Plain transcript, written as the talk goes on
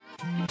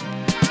Guys,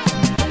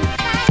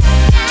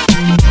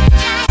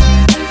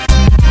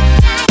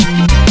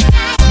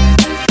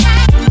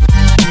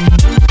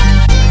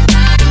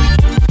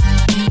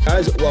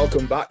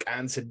 welcome back,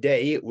 and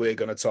today we're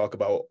going to talk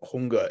about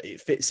hunger.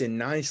 It fits in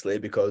nicely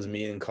because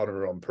me and Conor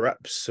are on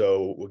prep,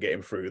 so we're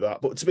getting through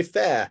that. But to be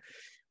fair,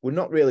 we're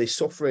not really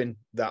suffering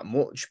that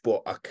much,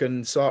 but I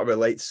can sort of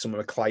relate to some of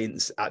the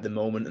clients at the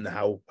moment and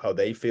how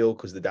they feel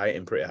because they're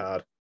dieting pretty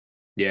hard.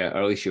 Yeah,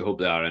 or at least you hope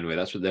they are anyway.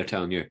 That's what they're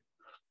telling you.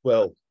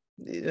 Well,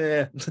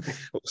 yeah,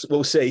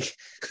 we'll see.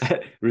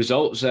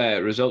 Results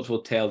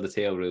will tell the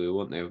tale, really,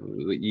 won't they?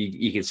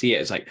 You can see it.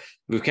 It's like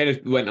we've kind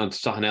of went on to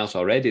something else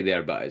already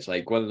there, but it's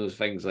like one of those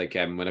things like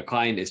when a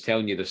client is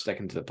telling you they're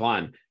sticking to the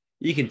plan,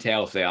 you can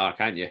tell if they are,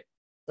 can't you?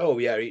 Oh,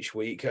 yeah, each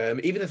week.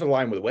 Even if they're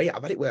lying with the weight,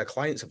 I've had it where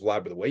clients have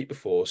lied with the weight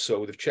before.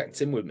 So they've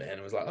checked in with me and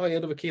I was like, oh, yeah,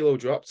 another kilo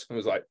dropped. I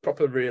was like,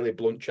 proper, really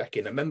blunt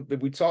check-in. I remember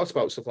we talked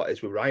about stuff like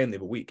this with Ryan the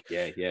other week.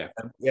 Yeah.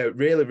 Yeah,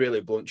 really,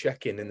 really blunt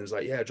check-in. And it was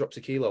like, yeah, I dropped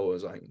a kilo. I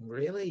was like,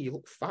 really? You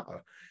look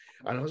fatter.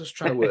 And I was just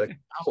trying to work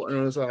out, and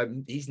I was like,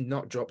 he's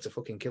not dropped a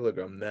fucking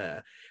kilogram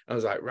there. I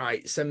was like,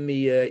 right, send me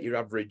your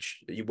average,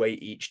 your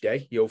weight each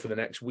day, for the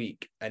next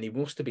week. And he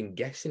must have been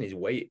guessing his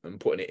weight and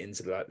putting it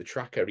into the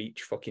tracker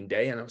each fucking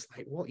day. And I was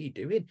like, what are you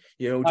doing?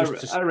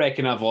 I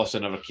reckon I've lost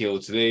another kilo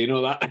today. You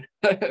know that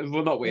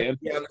we're not waiting.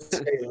 Yeah,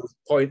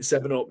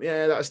 0.7 up.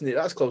 Yeah,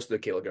 that's close to the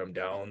kilogram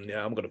down.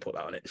 Yeah, I'm gonna put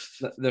that on it.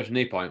 There's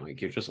no point.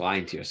 Like, you're just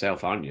lying to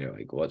yourself, aren't you?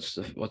 Like, what's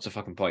the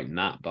fucking point in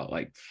that? But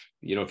like,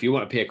 if you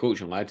want to pay a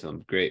coach and lie to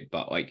them, great.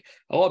 But like,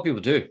 a lot of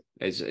people do.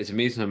 It's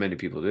amazing how many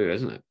people do,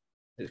 isn't it?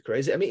 It's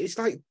crazy. I mean, it's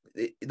like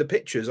the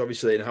pictures,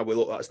 obviously, and how we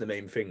look. That's the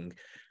main thing.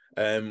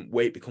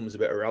 Weight becomes a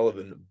bit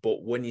irrelevant,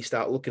 but when you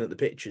start looking at the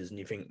pictures and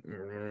you think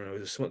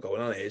there's something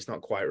going on here, it's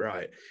not quite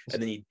right,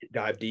 and then you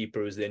dive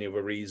deeper as any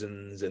other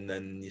reasons, and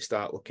then you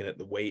start looking at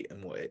the weight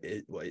and what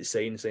it's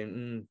saying,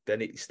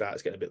 then it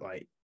starts getting a bit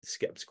like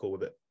skeptical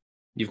with it.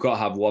 You've got to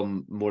have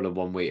more than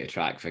one way to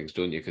track things,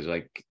 don't you? Because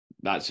like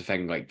that's the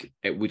thing. Like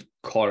it would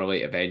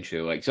correlate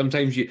eventually. Like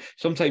sometimes you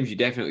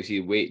definitely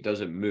see weight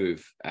doesn't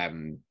move,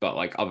 but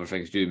like other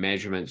things do.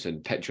 Measurements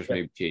and pictures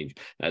maybe change.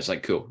 That's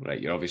like cool, right?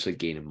 You're obviously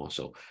gaining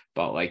muscle,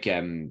 but like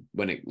when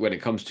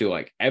it comes to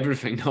like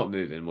everything not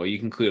moving, well, you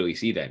can clearly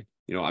see then.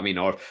 You know what I mean?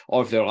 Or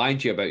if they're lying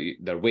to you about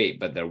their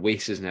weight, but their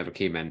waist never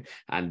came in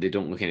and they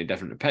don't look any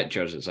different in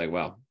pictures, it's like,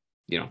 well,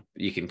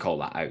 you can call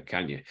that out,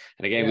 can you?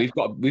 And again, we've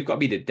got to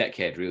be the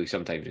dickhead really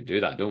sometimes to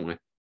do that, don't we?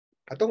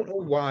 I don't know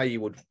why you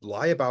would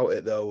lie about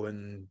it though,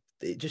 and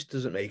it just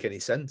doesn't make any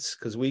sense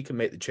because we can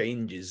make the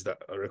changes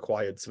that are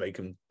required to make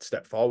them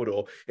step forward.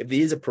 Or if there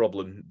is a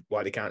problem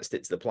why they can't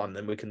stick to the plan,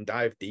 then we can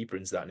dive deeper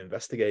into that and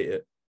investigate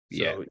it.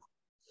 Yeah.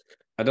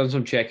 I've done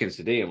some check-ins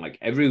today, and like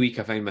every week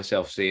I find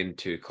myself saying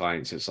to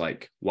clients, it's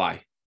like,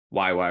 why?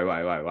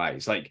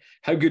 It's like,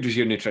 how good was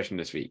your nutrition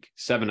this week?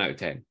 7 out of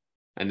 10.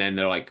 And then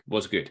they're like,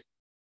 what's good?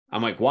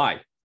 I'm like,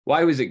 why?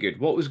 Why was it good?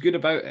 What was good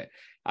about it?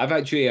 I've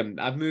actually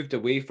I've moved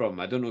away from.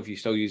 I don't know if you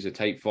still use the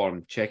type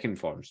form check-in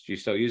forms. Do you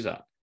still use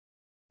that?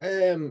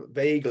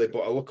 Vaguely, but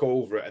I look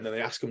over it and then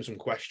I ask them some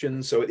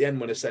questions. So at the end,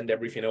 when I send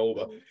everything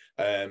over,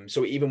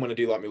 so even when I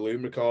do like my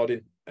Loom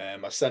recording,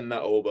 I send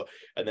that over,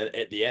 and then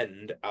at the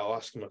end, I'll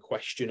ask them a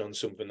question on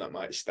something that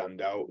might stand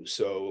out.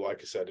 So, like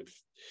I said, if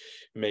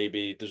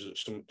maybe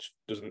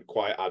doesn't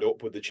quite add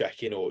up with the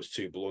check-in or it's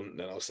too blunt,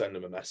 then I'll send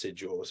them a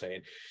message or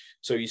saying,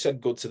 "So you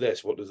said good to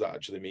this. What does that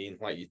actually mean?"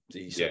 Like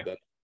you said that.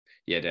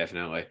 Yeah,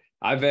 definitely.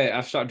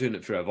 I've started doing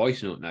it through a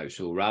voice note now.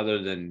 So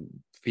rather than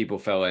people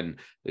fill in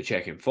the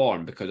check-in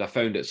form, because I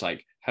found it's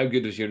like, how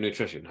good was your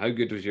nutrition? How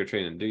good was your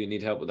training? Do you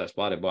need help with this?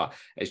 Blah, blah, blah.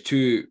 It's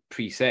too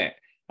preset.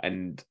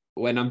 And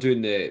when I'm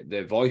doing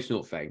the voice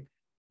note thing,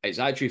 it's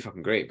actually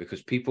fucking great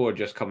because people are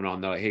just coming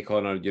on. They're like, hey,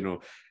 Connor,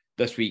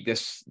 this week,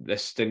 this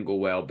didn't go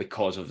well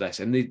because of this.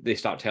 And they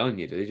start telling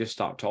you, they just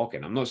start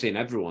talking. I'm not saying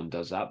everyone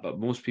does that, but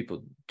most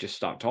people just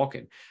start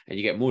talking and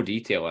you get more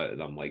detail out of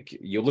them. Like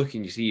you look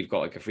and you see you've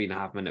got like a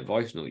 3.5 minute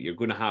voice note. You're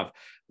going to have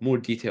more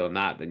detail in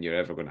that than you're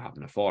ever going to have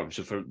in a form.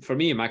 So for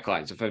me and my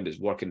clients, I found it's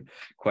working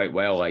quite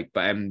well.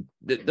 But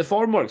the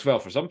form works well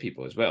for some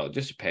people as well. It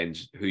just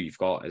depends who you've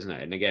got, isn't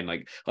it? And again,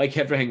 like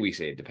everything we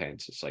say, it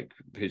depends. It's like,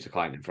 who's the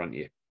client in front of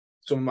you?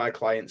 Some of my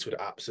clients would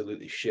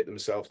absolutely shit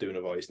themselves doing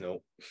a voice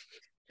note.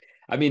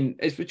 I mean,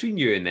 it's between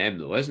you and them,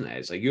 though, isn't it?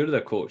 It's like you're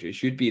their coach. It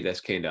should be this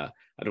kind of,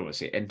 I don't want to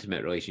say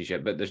intimate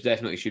relationship, but there's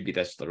definitely should be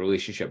the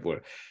relationship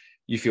where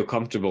you feel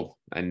comfortable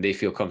and they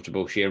feel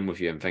comfortable sharing with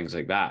you and things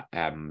like that.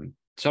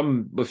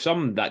 Some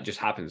that just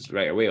happens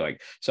right away.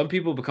 Like some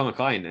people become a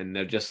client and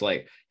they're just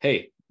like,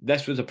 hey,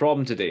 this was a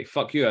problem today.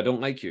 Fuck you. I don't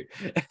like you.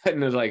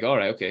 And they're like, all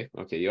right, okay.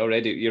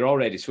 You're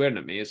already swearing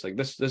at me. It's like,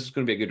 this is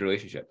going to be a good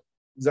relationship.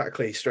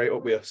 Exactly, straight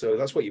up with you. So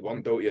that's what you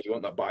want, don't you? You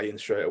want that buy-in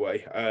straight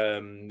away.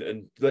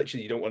 And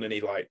literally, you don't want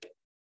any like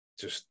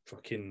just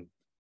fucking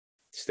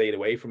staying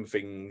away from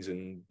things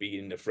and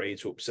being afraid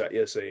to upset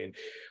you, saying,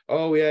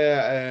 "Oh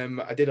yeah,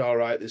 I did all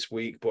right this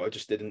week, but I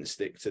just didn't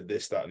stick to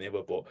this, that, and the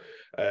other.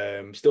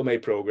 But still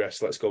made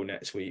progress. Let's go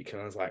next week."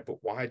 And I was like, "But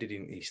why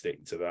didn't he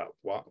stick to that?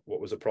 What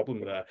was the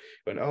problem there?"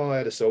 He went, "Oh, I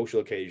had a social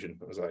occasion."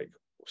 I was like,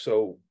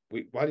 "So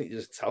why didn't you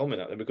just tell me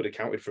that? Then we could have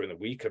counted for it in the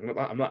week."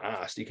 I'm not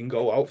asked. You can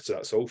go out to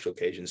that social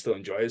occasion, still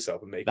enjoy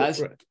yourself, and make up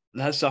for it.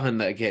 That's something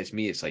that gets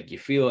me. It's like you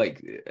feel like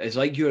it's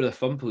like you're the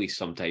fun police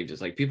sometimes.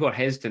 It's like people are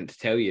hesitant to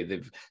tell you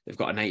they've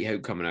got a night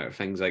out coming out or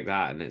things like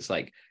that, and it's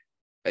like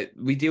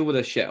we deal with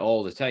this shit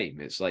all the time.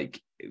 It's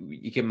like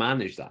you can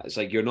manage that. It's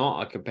like you're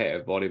not a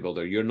competitive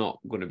bodybuilder. You're not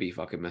going to be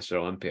fucking Mr.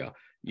 Olympia.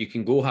 You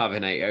can go have a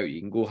night out. You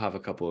can go have a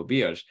couple of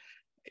beers.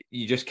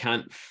 You just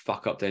can't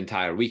fuck up the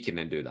entire week and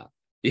then do that.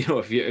 You know,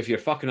 if you're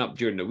fucking up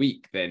during the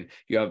week, then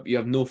you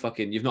have no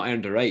fucking, you've not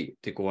earned the right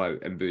to go out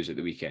and booze at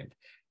the weekend.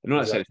 I know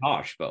that sounds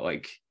harsh, but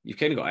like you've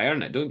kind of got to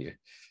earn it, don't you?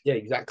 Yeah,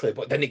 exactly.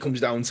 But then it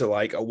comes down to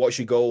like, what's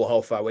your goal?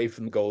 How far away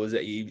from the goal is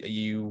it? Are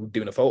you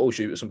doing a photo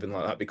shoot or something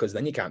like that? Because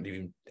then you can't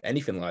do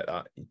anything like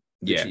that.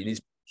 Literally, you need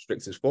to be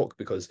strict as fuck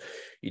because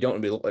you don't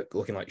want to be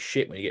looking like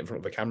shit when you get in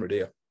front of a camera, do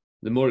you?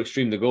 The more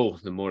extreme the goal,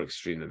 the more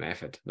extreme the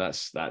method.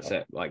 That's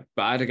it. Like,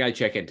 but I had a guy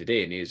check in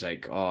today, and he was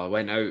like, "Oh, I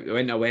went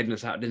to a wedding on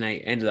Saturday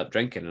night, ended up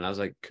drinking," and I was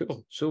like,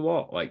 "Cool. So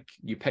what? Like,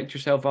 you picked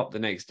yourself up the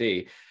next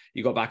day,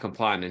 you got back on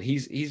plan, and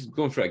he's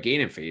going through a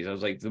gaining phase." I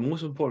was like, the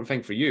most important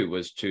thing for you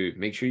was to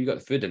make sure you got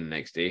the food in the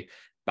next day,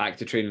 back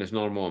to training as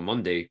normal on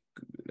Monday,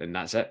 and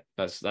that's it.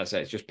 That's it.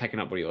 It's just picking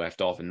up where you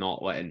left off and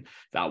not letting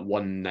that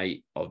one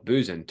night of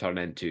boozing turn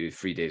into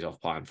 3 days off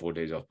plan, 4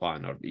 days off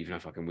plan, or even a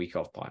fucking week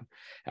off plan.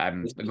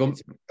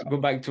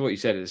 Going back to what you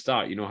said at the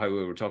start, you know how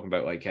we were talking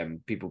about like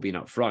people being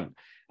up front.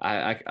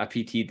 I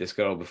PT'd this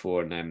girl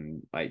before,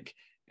 and like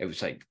it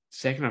was like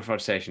second or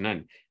third session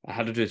in, I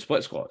had her do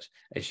split squats,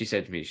 and she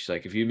said to me, she's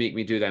like, "If you make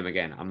me do them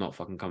again, I'm not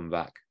fucking coming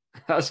back."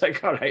 I was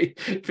like, "All right,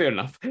 fair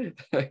enough."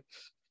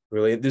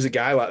 Brilliant. There's a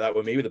guy like that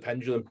with me with a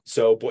pendulum.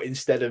 So, but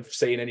instead of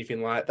saying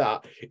anything like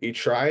that, he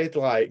tried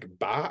like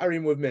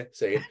bartering with me,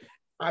 saying,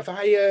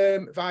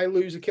 if I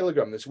lose a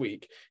kilogram this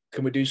week,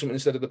 can we do something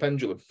instead of the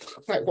pendulum?"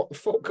 Like, what the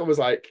fuck? I was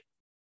like,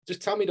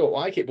 just tell me you don't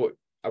like it. But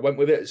I went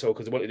with it. So,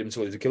 because I wanted him to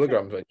lose a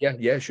kilogram. I went,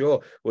 yeah,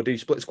 sure. We'll do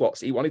split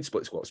squats. He wanted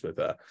split squats with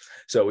her.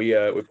 So we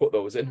put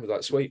those in. I was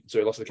like, sweet. So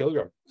he lost a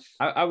kilogram.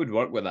 I would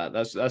work with that.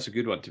 That's a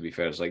good one, to be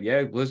fair. It's like,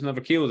 yeah, lose another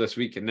kilo this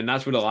week, and then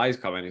that's where the lies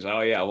come in. He's like, "Oh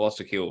yeah, I lost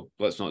a kilo.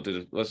 Let's not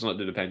do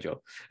the pendulum."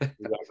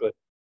 Exactly.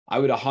 I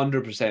would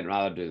 100%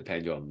 rather do the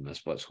pendulum than the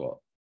split squat.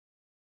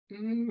 I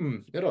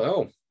don't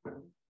know.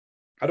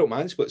 I don't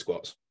mind split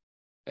squats.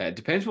 It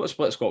depends what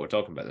split squat we're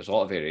talking about. There's a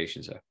lot of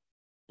variations there.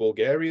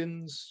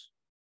 Bulgarians.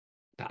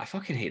 I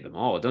fucking hate them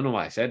all. I don't know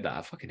why I said that.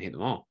 I fucking hate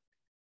them all.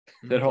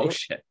 They're all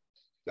shit.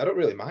 I don't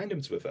really mind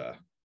them, to be fair.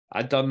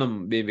 I'd done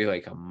them maybe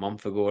like a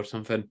month ago or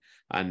something,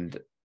 and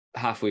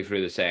halfway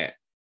through the set,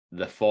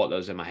 the thought that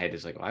was in my head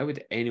is like, why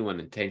would anyone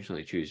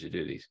intentionally choose to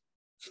do these?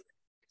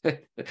 They're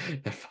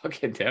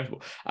fucking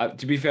terrible.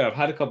 To be fair, I've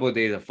had a couple of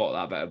days I've thought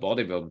that about a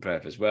bodybuilding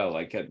prep as well.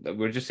 Like we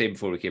were just saying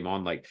before we came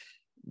on, like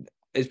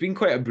it's been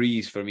quite a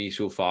breeze for me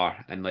so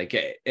far, and like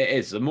it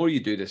is. The more you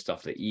do this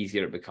stuff, the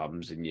easier it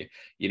becomes, and you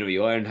know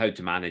you learn how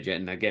to manage it.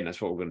 And again, that's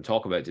what we're going to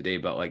talk about today.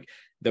 But like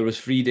there was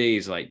 3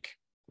 days like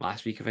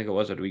last week, I think it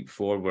was, or the week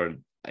before, where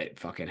it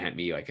fucking hit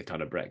me like a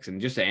ton of bricks,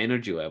 and just the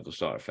energy level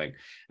sort of thing,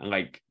 and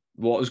like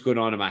what was going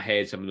on in my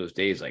head some of those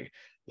days, like,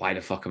 why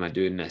the fuck am I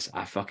doing this?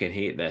 I fucking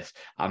hate this.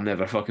 I'm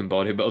never fucking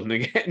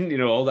bodybuilding again. You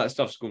know, all that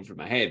stuff's going through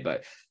my head,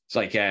 but it's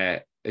like,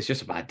 it's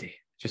just a bad day.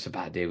 Just a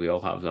bad day. We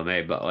all have them,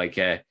 eh? But like,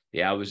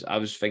 yeah, I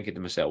was thinking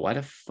to myself, why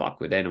the fuck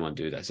would anyone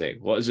do this? Eh?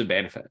 What is the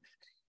benefit?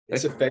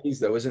 It's a phase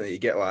though, isn't it? You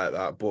get like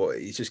that, but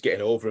it's just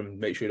getting over them,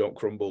 make sure you don't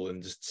crumble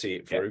and just see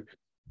it through.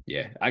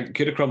 Yeah, I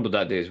could have crumbled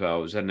that day as well. I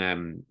was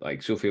in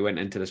like Sophie went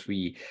into this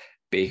wee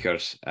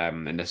baker's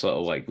in this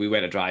little, like, we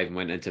went a drive and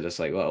went into this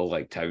like little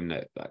like town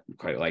that I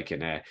quite like,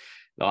 and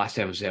the last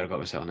time I was there, I got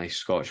myself a nice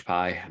Scotch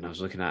pie, and I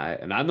was looking at it,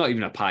 and I'm not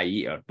even a pie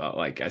eater, but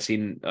like I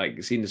seen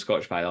the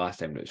Scotch pie the last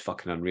time, and it was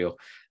fucking unreal.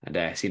 And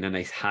I seen a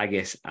nice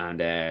haggis and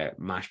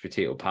mashed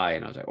potato pie,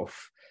 and I was like, oh,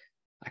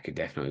 I could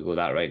definitely go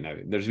that right now.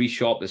 There's a wee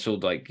shop that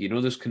sold like, you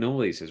know, those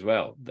cannolis as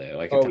well. They're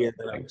like,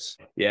 nice.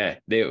 Yeah,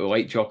 they were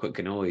white chocolate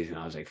cannolis, and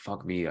I was like,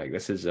 fuck me, like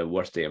this is the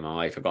worst day of my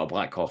life. I got a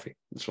black coffee.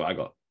 That's what I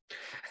got.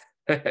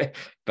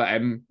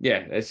 But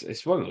yeah,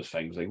 it's one of those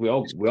things. Like we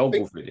all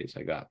go through days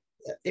like that.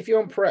 If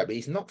you're on prep,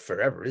 it's not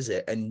forever, is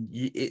it? And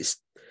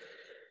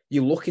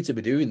you're lucky to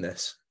be doing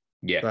this.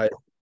 Yeah, like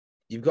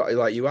you've got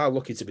like you are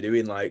lucky to be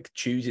doing like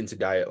choosing to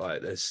diet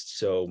like this.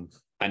 So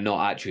and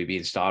not actually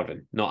being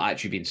starving, not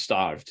actually being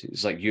starved.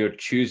 It's like you're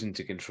choosing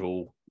to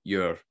control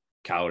your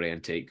calorie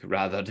intake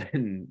rather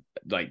than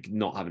like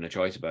not having a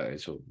choice about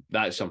it. So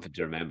that's something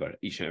to remember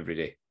each and every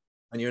day.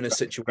 And you're in a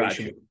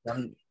situation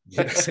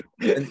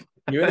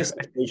you're in a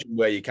situation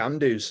where you can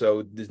do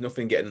so. There's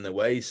nothing getting in the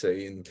way,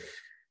 saying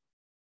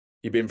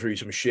you've been through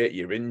some shit,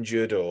 you're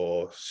injured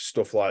or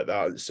stuff like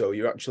that. So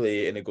you're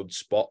actually in a good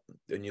spot,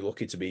 and you're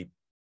lucky to be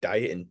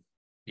dieting.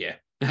 Yeah,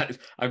 I'm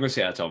going to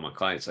say that to all my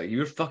clients. Like,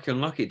 you're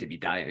fucking lucky to be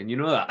dieting. You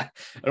know that?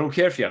 I don't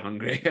care if you're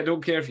hungry. I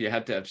don't care if you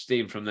had to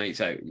abstain from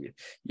nights out.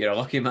 You're a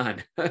lucky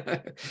man.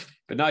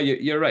 But no,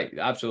 you're right.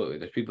 Absolutely.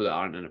 There's people that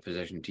aren't in a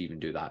position to even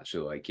do that.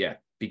 So, like, yeah,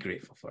 be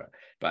grateful for it.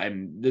 But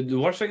the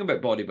worst thing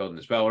about bodybuilding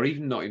as well, or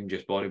even not even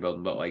just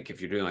bodybuilding, but like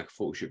if you're doing like a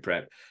photo shoot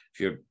prep, if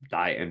you're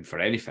dieting for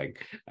anything,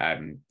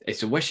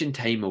 it's a wishing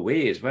time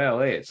away as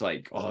well. It's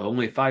like, oh,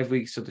 only 5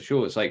 weeks to the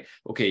show. It's like,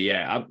 okay,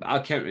 yeah,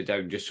 I'll count it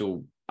down just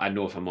so I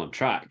know if I'm on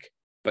track.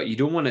 But you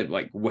don't want to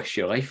like wish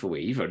your life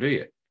away either, do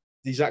you?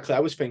 Exactly. I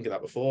was thinking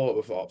that before.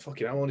 I thought,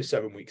 fucking, I'm only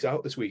 7 weeks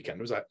out this weekend.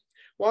 I was like,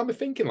 why am I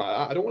thinking like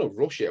that? I don't want to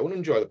rush it. I want to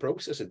enjoy the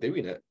process of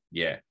doing it.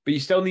 Yeah, but you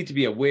still need to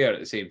be aware at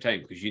the same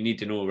time because you need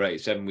to know, right,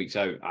 7 weeks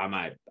out, am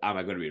I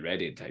going to be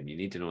ready in time? You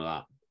need to know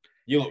that.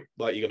 You look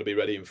like you're going to be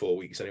ready in 4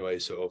 weeks anyway,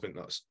 so I think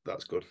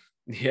that's good.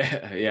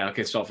 Yeah, I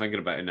can stop thinking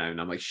about it now, and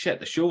I'm like, shit,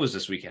 the show was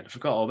this weekend. I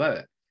forgot all about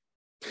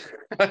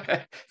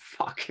it.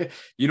 Fuck.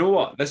 You know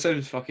what? This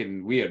sounds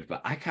fucking weird,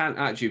 but I can't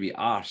actually be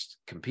arsed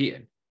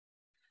competing.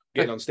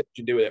 Getting on stage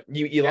and doing it.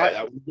 You like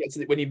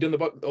that when you've done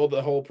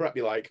the whole prep,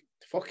 you're like,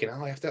 fucking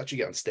hell, I have to actually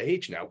get on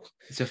stage now.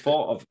 It's a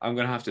thought of I'm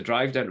gonna have to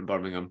drive down to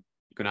Birmingham. I'm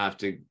gonna have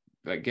to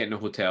like get in a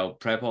hotel,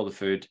 prep all the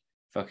food,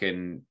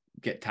 fucking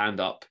get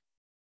tanned up.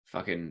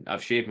 Fucking,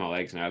 I've shaved my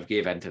legs now. I've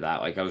gave into that.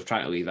 Like I was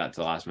trying to leave that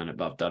to the last minute,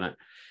 but I've done it.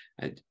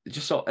 And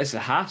it's the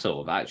hassle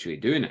of actually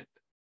doing it.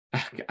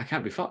 I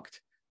can't be fucked.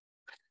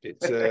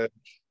 It's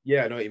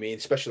yeah, I know what you mean.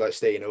 Especially like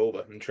staying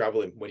over and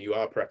traveling when you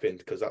are prepping,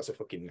 because that's a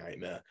fucking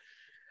nightmare.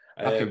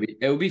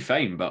 It'll be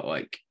fine, but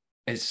like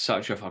it's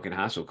such a fucking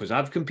hassle because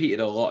I've competed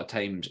a lot of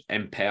times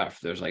in Perth.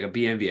 There's like a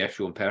BNBF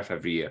show in Perth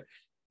every year,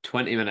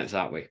 20 minutes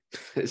that way.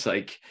 It's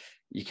like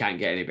you can't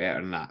get any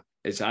better than that.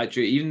 It's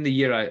actually even the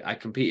year I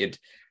competed,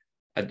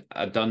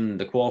 I'd done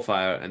the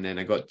qualifier and then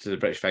I got to the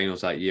British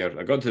finals that year.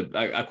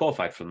 I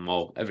qualified for them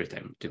all every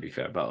time, to be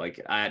fair, but like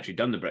I actually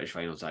done the British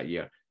finals that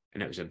year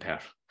and it was in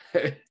Perth.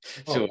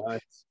 So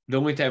nice. The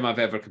only time I've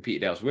ever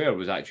competed elsewhere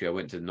was actually I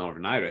went to the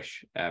Northern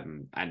Irish.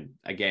 And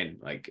again,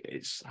 like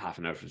it's half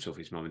an hour from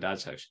Sophie's mum and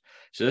dad's house.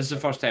 So this is the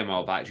first time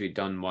I've actually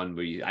done one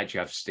where you actually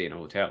have to stay in a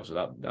hotel. So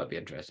that'd be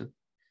interesting.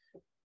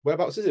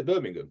 Whereabouts is it?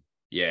 Birmingham?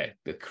 Yeah,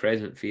 the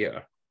Crescent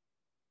Theatre.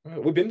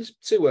 We've been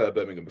to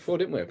Birmingham before,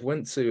 didn't we? We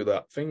went to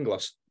that thing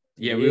last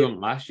year. We went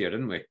last year,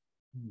 didn't we?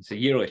 It's a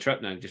yearly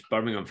trip now, just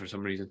Birmingham for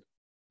some reason.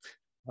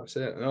 That's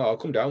it. No, I'll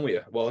come down with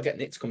you. Well, I'll get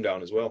Nick to come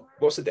down as well.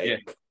 What's the date?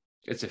 Yeah.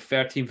 It's the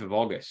 13th of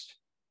August.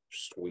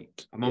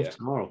 Sweet. A month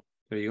tomorrow.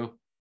 There you go.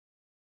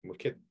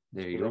 Wicked.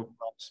 There you go.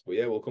 But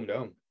yeah, we'll come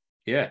down.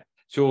 Yeah.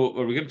 So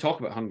we're going to talk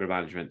about hunger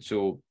management.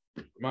 So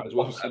might as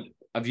well.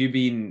 Have you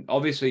been,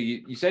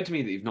 obviously, you said to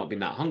me that you've not been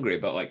that hungry,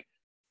 but like,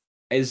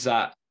 is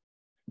that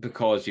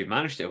because you've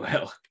managed it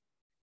well?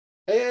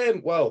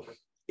 Well,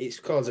 it's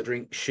because I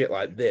drink shit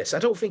like this. I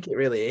don't think it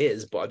really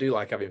is, but I do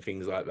like having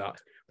things like that.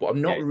 But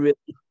I'm not really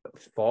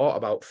thought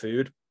about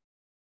food.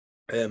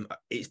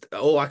 It's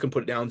all I can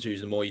put it down to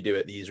is the more you do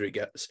it, the easier it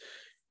gets.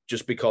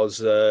 Just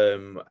because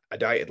I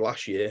dieted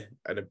last year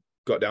and I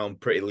got down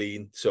pretty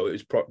lean, so it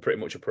was pretty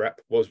much a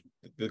prep.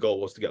 The goal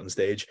was to get on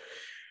stage,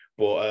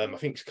 but I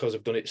think it's because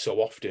I've done it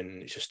so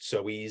often, it's just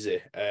so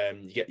easy.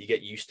 You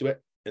get used to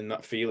it and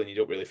that feeling. You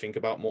don't really think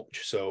about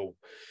much. So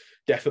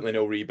definitely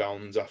no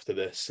rebounds after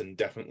this, and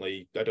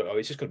definitely I don't know.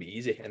 It's just gonna be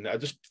easy, and I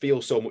just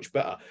feel so much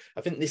better.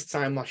 I think this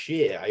time last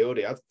year I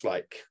already had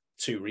like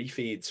 2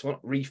 refeeds, well,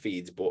 not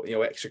refeeds, but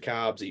extra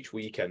carbs each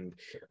weekend.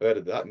 I heard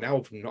of that. Now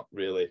I've not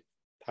really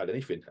had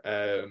anything.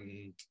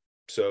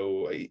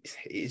 So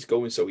it's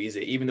going so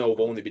easy, even though I've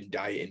only been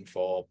dieting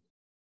for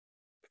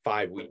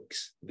 5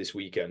 weeks this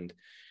weekend.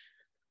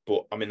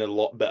 But I'm in a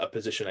lot better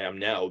position I am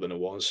now than I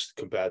was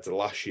compared to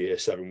last year,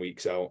 7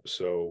 weeks out.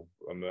 So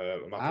I'm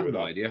happy with that. I have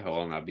no idea how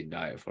long I've been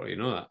dieting for. You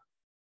know that?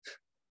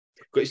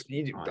 It's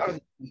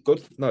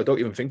good. No, don't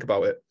even think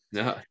about it.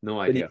 No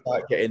idea. Then you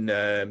start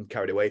getting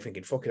carried away,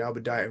 thinking, "Fucking, I've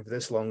been dieting for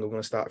this long. I'm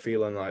going to start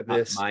feeling like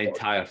this." My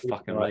entire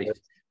fucking life.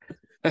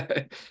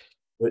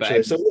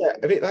 So yeah,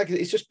 I mean, like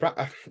it's just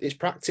it's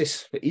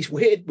practice. It's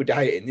weird with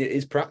dieting. It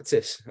is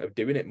practice of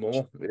doing it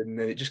more, and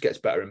then it just gets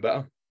better and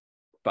better.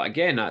 But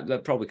again,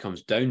 that probably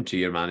comes down to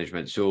your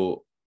management.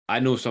 So I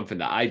know something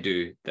that I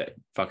do that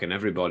fucking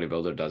every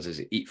bodybuilder does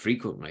is eat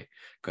frequently,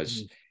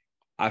 because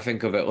I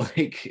think of it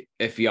like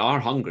if you are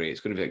hungry,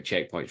 it's going to be like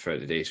checkpoints throughout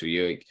the day. So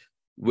you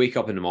wake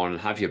up in the morning,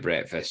 have your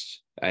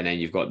breakfast, and then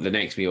you've got the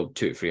next meal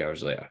 2 to 3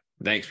 hours later.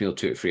 The next meal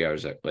 2 to 3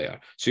 hours later.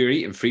 So you're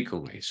eating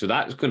frequently. So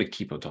that's going to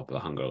keep on top of the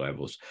hunger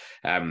levels.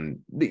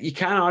 You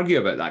can't argue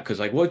about that because,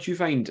 like, what do you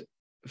find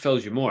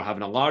fills you more?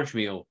 Having a large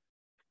meal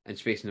and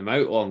spacing them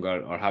out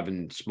longer, or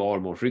having smaller,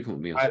 more frequent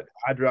meals?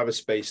 I'd rather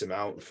space them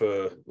out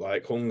for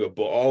like hunger,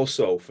 but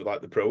also for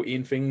like the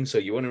protein thing. So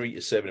you want to eat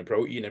a serving of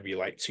protein every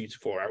like 2 to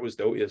 4 hours,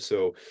 don't you?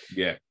 So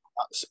yeah,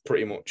 that's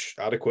pretty much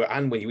adequate.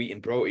 And when you're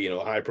eating protein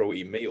or high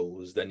protein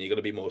meals, then you're going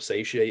to be more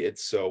satiated.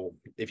 So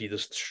if you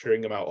just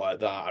string them out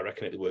like that, I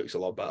reckon it works a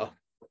lot better.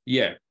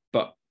 Yeah,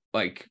 but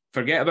like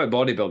forget about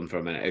bodybuilding for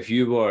a minute. If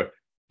you were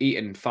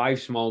eating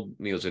 5 small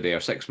meals a day, or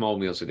 6 small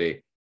meals a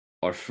day,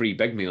 or 3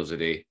 big meals a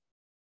day,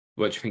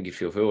 What do you think you'd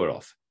feel fuller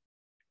off?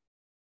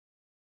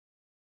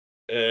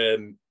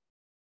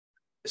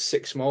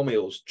 6 small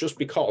meals, just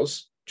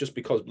because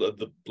of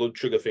the blood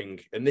sugar thing,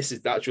 and this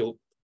is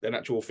an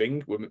actual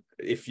thing.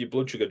 If your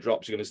blood sugar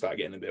drops, you're going to start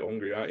getting a bit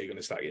hungry, aren't you? You're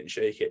going to start getting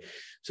shaky.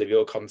 So if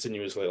you're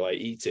continuously like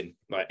eating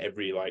like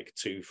every like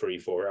 2, 3,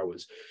 4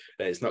 hours,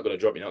 then it's not going to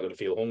drop. You're not going to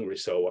feel hungry.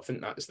 So I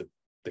think that's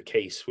the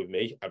case with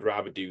me. I'd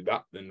rather do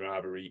that than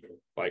rather eat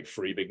like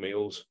 3 big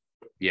meals.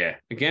 Yeah,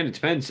 again, it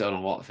depends on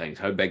a lot of things.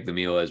 How big the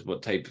meal is,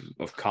 what type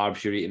of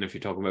carbs you're eating, if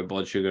you're talking about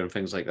blood sugar and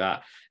things like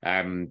that.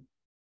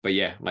 But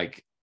yeah,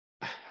 like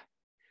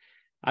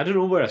I don't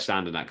know where I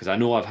stand on that, because I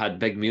know I've had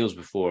big meals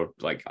before.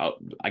 Like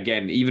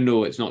again, even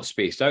though it's not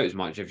spaced out as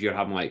much, if you're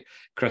having like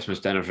Christmas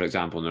dinner, for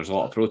example, and there's a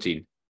lot of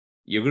protein,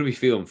 you're going to be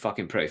feeling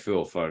fucking pretty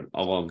full for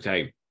a long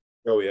time.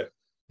 Oh yeah,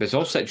 But it's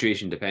all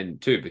situation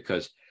dependent too,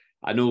 because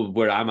I know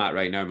where I'm at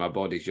right now, my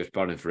body's just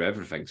burning through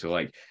everything. So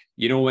like,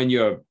 when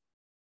you're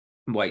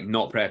like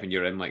not prepping,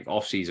 you're in like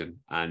off season,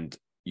 and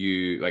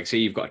you like say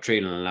you've got a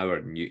train in an hour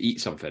and you eat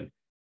something,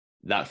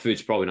 that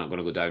food's probably not going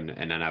to go down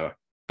in an hour.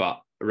 But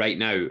right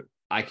now,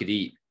 I could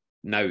eat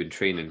now in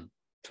training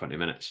 20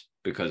 minutes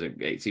because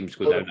it seems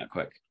to go down that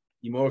quick.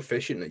 You're more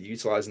efficient at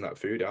utilizing that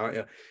food, aren't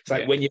you? It's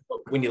like when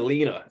you're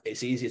leaner,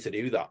 it's easier to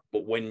do that.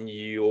 But when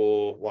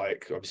you're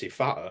like obviously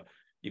fatter,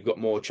 you've got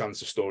more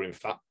chance of storing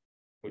fat,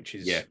 which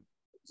is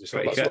that's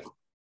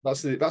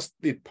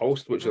the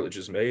post which I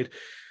just made.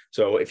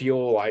 So if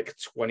you're like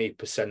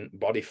 20%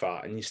 body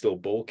fat and you're still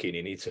bulking,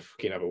 you need to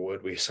fucking have a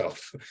word with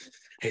yourself.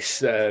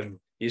 It's you're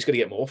just gonna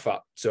get more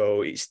fat.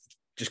 So it's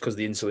just because of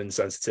the insulin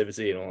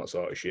sensitivity and all that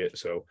sort of shit.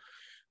 So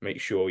make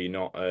sure you're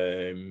not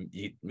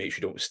you make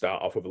sure you don't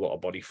start off with a lot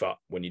of body fat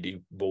when you do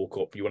bulk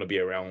up. You want to be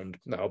around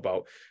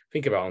about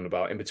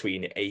in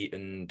between 8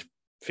 and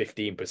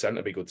 15%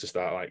 would be good to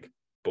start like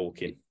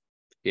bulking.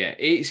 Yeah,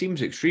 8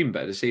 seems extreme,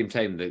 but at the same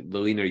time, the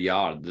leaner you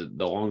are,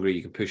 the longer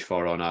you can push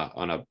for on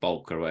a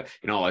bulk or what.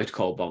 You're not allowed to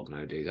call it bulk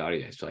nowadays, are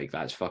you? It's like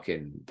that's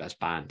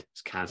banned.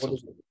 It's cancelled.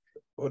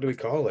 What do we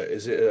call it?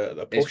 Is it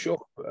a push up?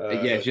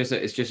 Yeah,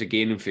 it's just a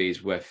gaining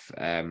phase with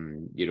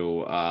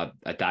a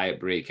diet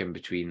break in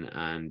between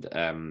and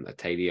a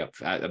tidy up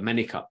a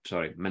mini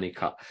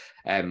cut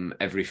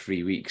every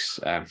 3 weeks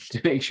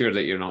to make sure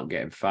that you're not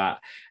getting fat.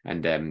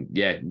 And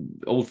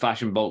old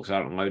fashioned bulks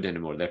aren't allowed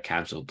anymore. They're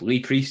cancelled. Lee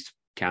Priest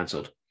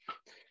cancelled.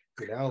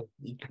 I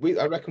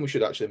reckon we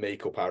should actually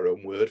make up our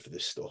own word for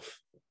this stuff.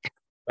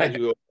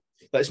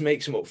 Let's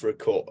make some up for a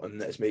cut and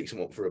let's make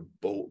some up for a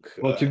bulk.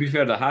 Well, to be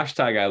fair, the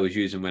hashtag I was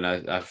using when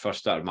I first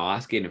started my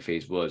last gaining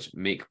phase was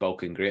 "make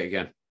bulking great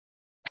again."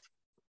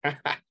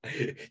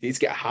 You need to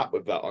get a hat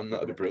with that on.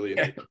 That'd be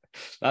brilliant.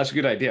 That's a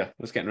good idea.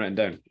 Let's get it written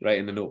down right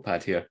in the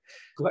notepad here.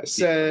 Let's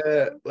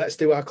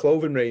do our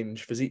clothing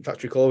range, Physique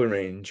Factory clothing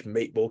range.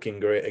 Make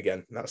bulking great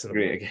again. That's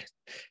great again.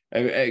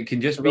 It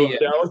can just be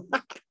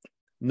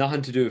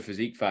nothing to do with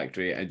Physique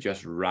Factory and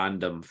just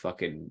random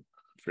fucking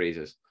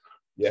phrases.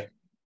 Yeah.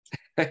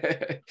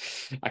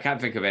 I can't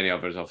think of any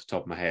others off the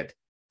top of my head.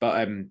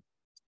 But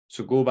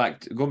so going back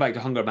to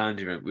hunger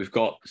management, we've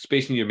got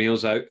spacing your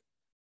meals out,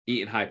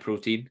 eating high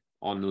protein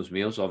on those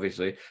meals,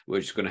 obviously,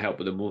 which is going to help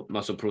with the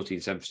muscle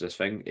protein synthesis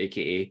thing,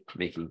 aka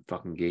making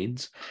fucking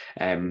gains.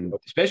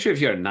 Especially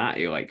if you're a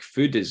natty, like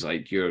food is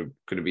like you're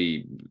going to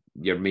be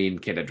your main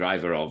kind of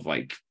driver of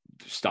like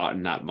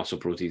starting that muscle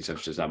protein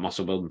synthesis, that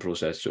muscle building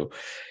process. So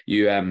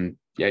you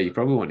you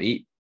probably want to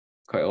eat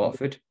quite a lot of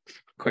food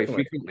quite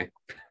frequently.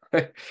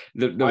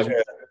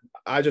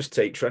 I just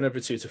take Tren every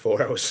 2 to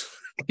 4 hours.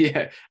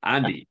 Yeah,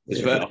 Andy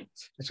as well.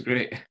 It's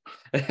great.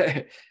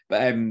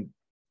 But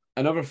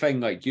another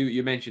thing, like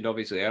you mentioned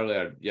obviously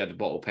earlier, you had the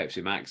bottle of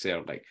Pepsi Max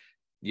there, like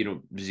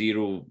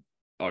zero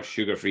or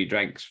sugar-free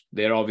drinks.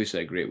 They're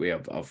obviously a great way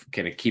of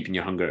kind of keeping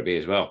your hunger at bay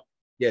as well.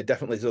 Yeah,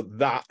 definitely. So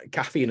that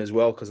caffeine as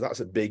well, because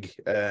that's a big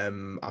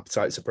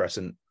appetite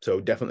suppressant. So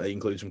definitely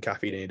include some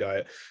caffeine in your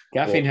diet.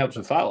 Caffeine helps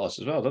with fat loss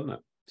as well, doesn't it?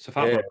 It's a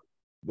fat loss.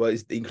 Well,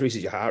 it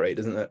increases your heart rate,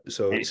 doesn't it?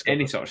 So it's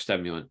any sort of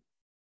stimulant.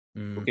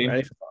 Okay. Anything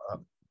like that.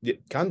 You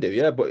can do,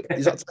 yeah. But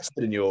is that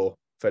tested in your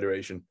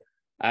federation?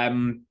 I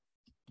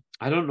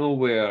don't know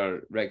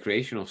where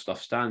recreational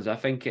stuff stands. I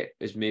think it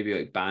is maybe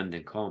like banned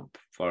in comp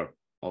for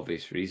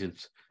obvious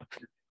reasons.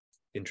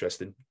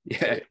 Interesting.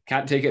 Yeah,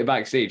 can't take it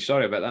backstage.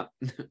 Sorry about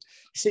that.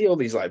 See all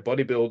these like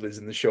bodybuilders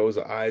in the shows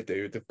that I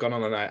do. They've gone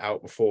on a night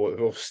out before,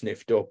 they've all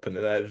sniffed up, and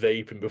they're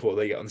vaping before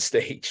they get on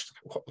stage.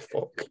 What the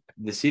fuck?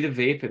 The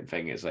vaping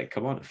thing is like,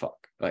 come on,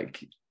 fuck.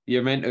 Like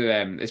you're meant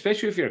to,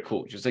 especially if you're a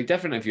coach. It's like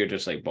different if you're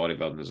just like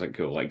bodybuilding. It's like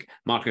cool. Like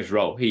Marcus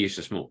Rowe, he used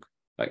to smoke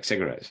like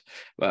cigarettes,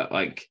 but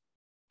like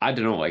I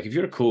don't know. Like if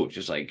you're a coach,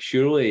 it's like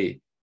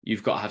surely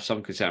you've got to have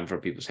some concern for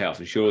people's health,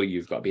 and surely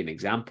you've got to be an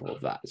example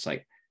of that. It's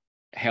like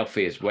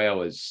healthy as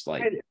well as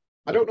like.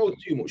 I don't know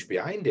too much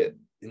behind it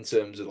in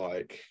terms of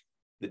like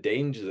the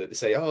danger that they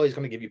say, oh, he's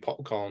going to give you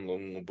popcorn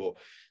lung, but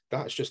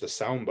that's just a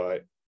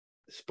soundbite.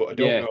 But I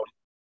don't know.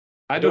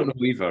 I don't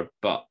know either,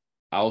 but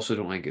I also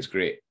don't think it's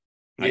great.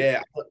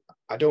 Yeah,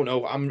 I don't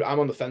know. I'm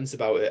on the fence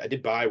about it. I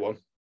did buy one,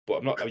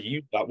 but I've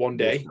used that one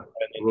day.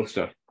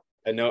 Roaster.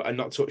 and no, and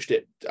not touched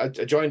it. I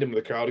joined in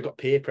with the crowd. I got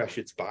peer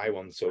pressure to buy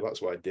one, so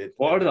that's what I did.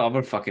 What are the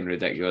other fucking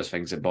ridiculous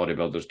things that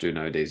bodybuilders do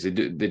nowadays? They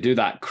do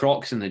that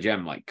Crocs in the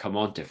gym. Like, come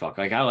on to fuck.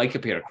 Like, I like a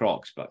pair of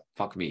Crocs, but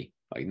fuck me.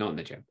 Like, not in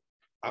the gym.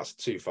 That's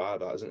too far,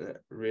 that isn't it?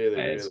 Really, It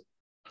really. is.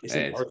 It's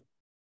It is.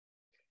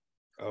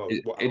 Oh,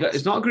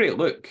 It's not a great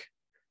look.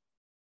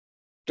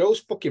 Those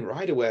fucking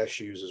rider wear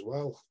shoes as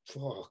well.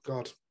 Oh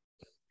god,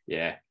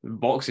 Yeah,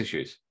 boxing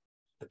shoes.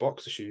 the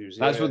boxer shoes.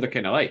 That's yeah. what they're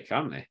kind of like,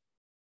 aren't they?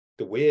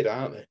 They're weird,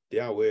 aren't they? They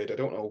are weird. I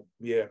don't know.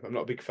 Yeah, I'm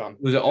not a big fan.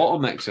 Was it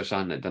Automix or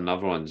something that done the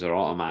other ones, or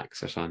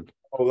Automax or something?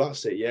 Oh,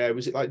 that's it. Yeah,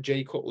 was it like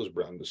Jay Cutler's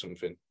brand or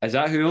something? Is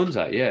that who owns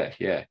that? Yeah,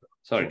 yeah.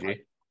 Sorry,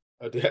 Jay.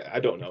 I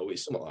don't know.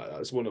 It's something like that.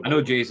 It's one of. I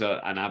know Jay's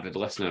an avid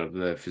listener of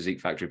the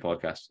Physique Factory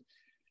podcast.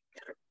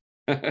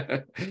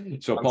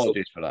 So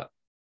apologies for that.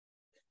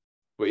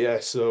 But yeah,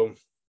 so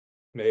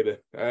maybe.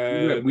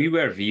 We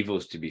wear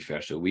Vivos, to be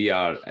fair, so we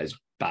are as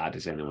bad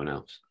as anyone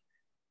else.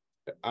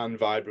 And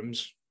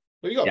Vibrams.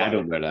 Well, you got Yeah, I Vibrams.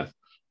 don't wear them.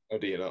 Oh,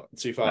 do you not?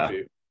 Too far for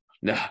you.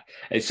 No,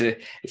 it's a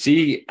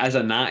see as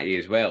a natty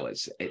as well.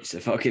 It's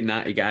the fucking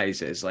natty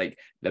guys. It's like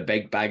the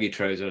big baggy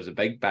trousers, the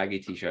big baggy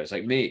t-shirts.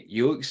 Like, mate,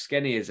 you look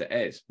skinny as it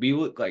is. We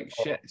look like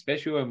shit,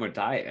 especially when we're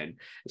dieting.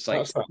 It's like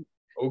That's that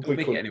ugly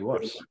don't make it any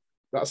worse.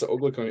 That's the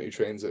ugly cunt who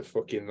trains at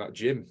fucking that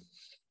gym.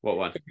 What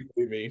one?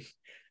 You mean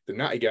the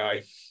natty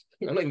guy?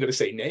 I'm not even going to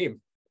say name.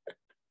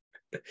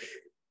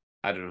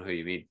 I don't know who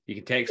you mean. You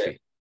can text me.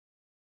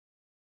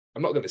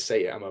 I'm not going to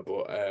say it, am I?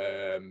 But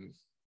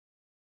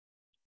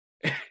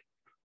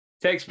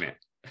Text me.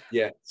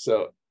 yeah.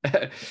 So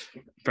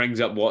brings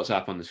up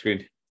WhatsApp on the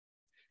screen.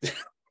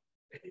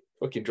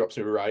 fucking drops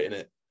me right in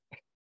it.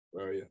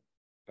 Where are you?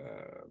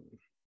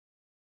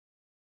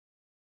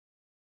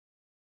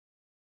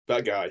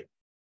 That guy.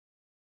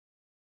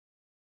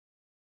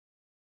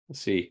 Let's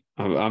see.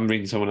 I'm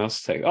reading someone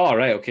else's text. Oh,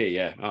 right. Okay.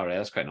 Yeah. All right.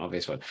 That's quite an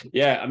obvious one.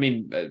 Yeah. I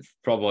mean,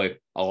 probably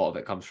a lot of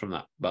it comes from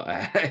that.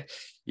 But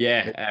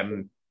yeah,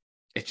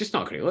 it's just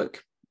not a great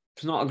look.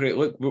 It's not a great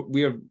look.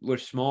 We're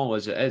small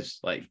as it is,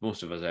 like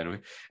most of us anyway.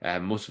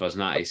 Most of us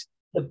nice.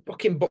 The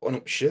fucking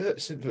button-up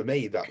shirts for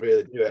me that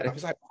really do it. I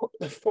was like, what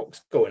the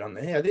fuck's going on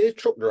there? Are they a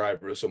truck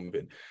driver or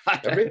something?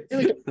 I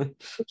really don't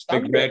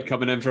Big Red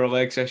coming in for a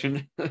leg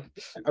session. I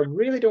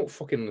really don't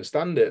fucking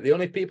understand it. The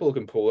only people who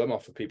can pull them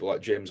off are people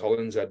like James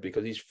Hollinshead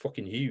because he's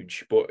fucking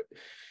huge. But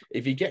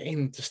if you get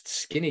in just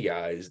skinny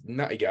guys,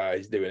 natty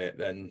guys doing it,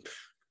 then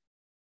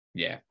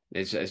yeah,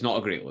 it's not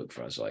a great look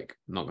for us. Like,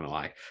 I'm not gonna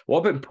lie.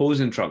 What about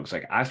posing trunks?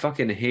 Like, I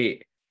fucking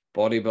hate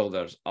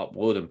bodybuilders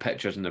uploading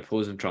pictures in their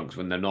posing trunks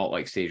when they're not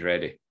like stage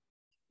ready.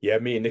 Yeah,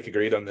 me and Nick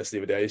agreed on this the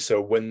other day. So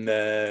when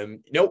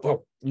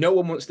no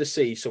one wants to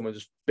see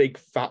someone's big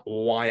fat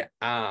white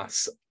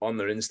ass on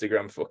their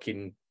Instagram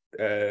fucking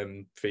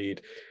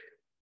feed.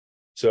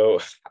 So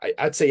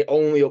I'd say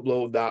only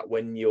upload that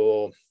when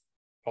your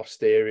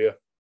posterior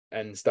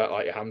and start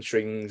like your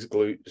hamstrings,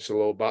 glutes,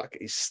 lower back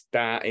is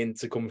starting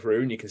to come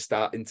through and you can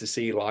starting to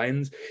see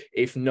lines.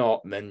 If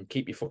not, then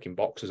keep your fucking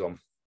boxers on.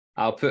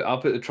 I'll put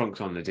the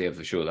trunks on the day of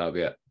the show. That'll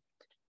be it.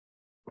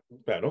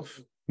 Fair enough.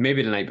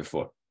 Maybe the night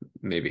before.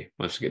 Maybe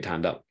once we get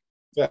tanned up.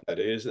 Yeah, it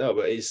is. No,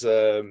 but it's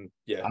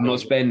yeah. I'm not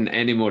spending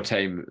any more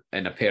time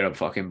in a pair of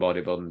fucking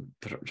bodybuilding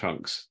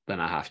trunks than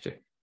I have to.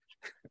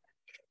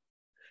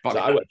 So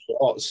I wear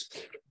shorts.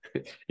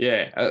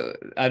 Yeah,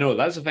 I know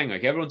that's the thing.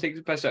 Like, everyone takes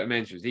the piss out of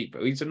men's physique, but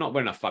at least they're not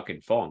wearing a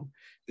fucking thong.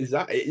 It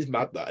is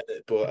mad that, isn't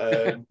it?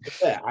 But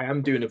yeah, I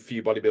am doing a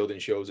few bodybuilding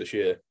shows this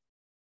year.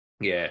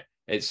 Yeah,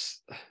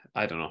 it's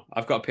I don't know.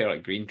 I've got a pair of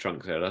like green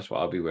trunks there. That's what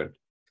I'll be wearing.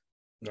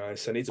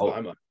 Nice. I need to buy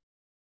mine.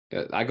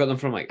 Yeah, I got them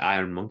from like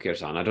Iron Monkey or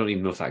something. I don't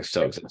even know if that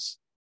still exists.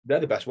 They're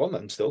the best one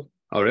then, still.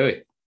 Oh,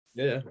 really?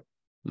 Yeah.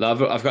 I've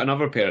got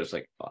another pair. It's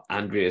like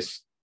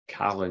Andreas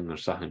Calling or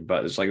something,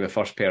 but it's like the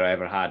first pair I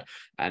ever had.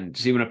 And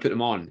see, when I put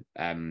them on,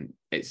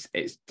 it's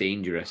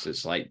dangerous.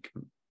 It's like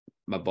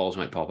my balls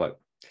might pop out.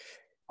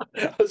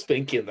 I was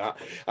thinking that.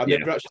 I've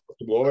never actually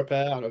wore a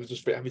pair, and I was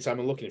just every time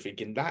I'm looking,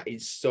 thinking that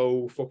is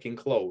so fucking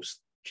close.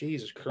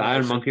 Jesus Christ. The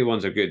Iron Monkey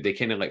ones are good. They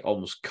kind of like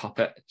almost cup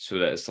it so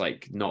that it's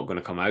like not going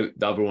to come out.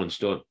 The other ones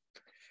don't.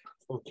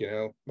 Fucking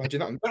hell. Imagine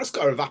that. That's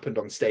got to have happened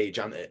on stage,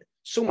 hasn't it?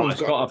 Someone's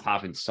got to have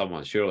happened to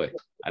someone, surely.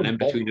 An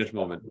in-betweeners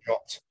moment.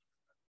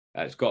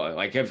 It's got to.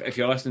 Like, if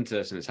you're listening to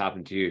this and it's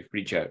happened to you,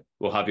 reach out.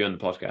 We'll have you on the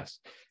podcast.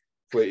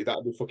 Wait,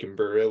 that'd be fucking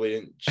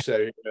brilliant.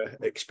 So,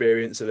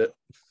 experience of it.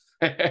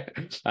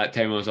 That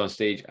time I was on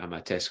stage and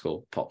my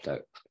testicle popped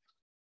out.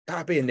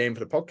 That'd be a name for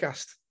the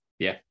podcast.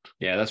 Yeah,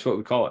 that's what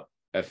we call it.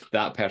 If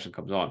that person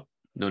comes on,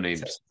 no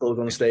names. Testicles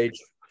on stage.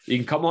 You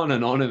can come on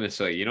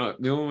anonymously. You know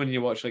when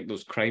you watch like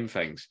those crime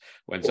things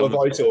when someone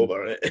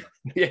voiceover it.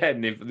 Yeah,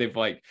 and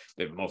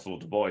they've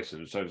muffled the voice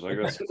and it sounds like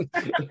this.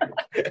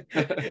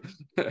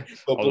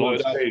 On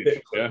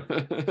stage, yeah.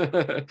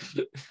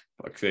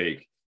 Fuck's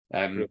sake.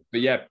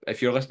 But yeah,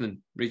 if you're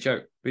listening, reach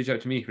out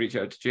to me, reach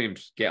out to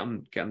James, get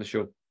on the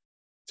show.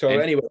 So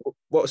anyway,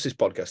 what's this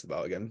podcast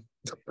about again?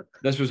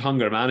 This was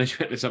hunger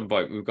management at some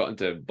point. We've got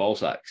into ball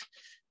sacks.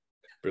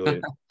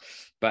 Brilliant.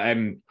 But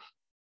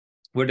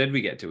Where did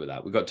we get to with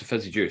that? We got to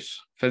fizzy juice.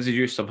 Fizzy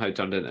juice somehow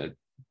turned into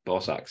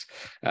ball sacks.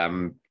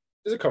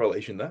 There's a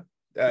correlation there.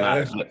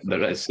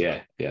 There is,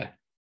 yeah.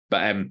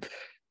 But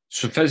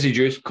so fizzy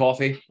juice,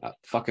 coffee. I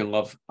fucking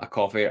love a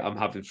coffee. I'm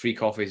having 3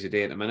 coffees a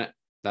day at the minute.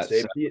 That's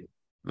my do you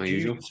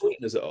usual. use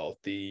sweeteners at all?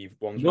 The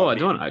ones. No, I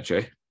don't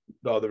actually.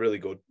 No, they're really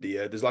good.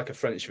 There's like a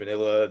French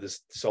vanilla,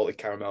 there's salted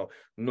caramel,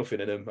 nothing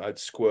in them. I'd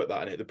squirt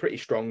that in it. They're pretty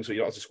strong, so you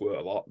don't have to squirt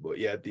a lot. But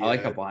yeah, I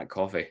like a black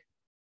coffee.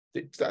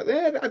 I put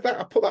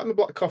that in the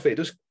black coffee. It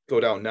does go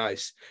down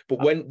nice.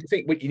 But when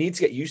you need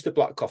to get used to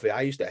black coffee,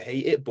 I used to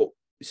hate it, but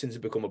since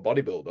I've become a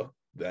bodybuilder,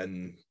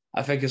 then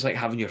I think it's like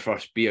having your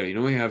first beer. You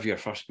know, when you have your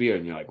first beer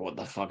and you're like, "What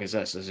the fuck is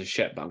this? This is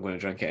shit," but I'm going to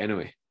drink it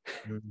anyway.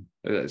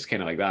 It's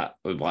kind of like that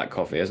with black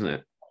coffee, isn't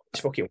it?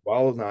 It's fucking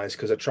wild nice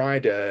because I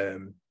tried.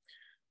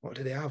 What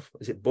do they have?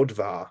 Is it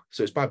Budvar?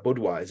 So it's by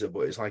Budweiser,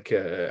 but it's like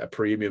a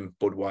premium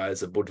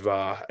Budweiser,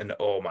 Budvar, and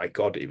oh my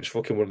god, it was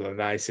fucking one of the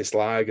nicest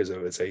lagers I've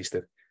ever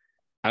tasted.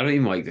 I don't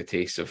even like the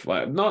taste of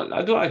I don't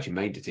actually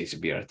mind the taste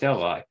of beer. I tell a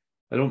lie.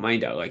 I don't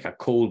mind it. Like a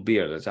cold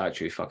beer that's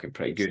actually fucking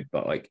pretty good.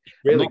 But like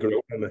Really grew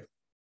up on me.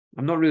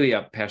 I'm not really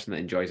a person that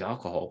enjoys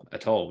alcohol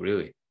at all,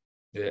 really.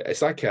 Yeah,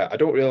 it's like I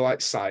don't really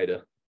like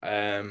cider.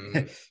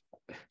 It's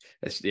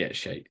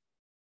shite.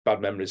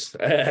 Bad memories.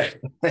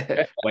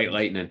 White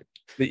lightning.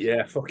 But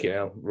yeah, fucking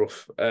hell,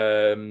 rough.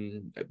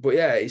 But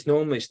yeah, it's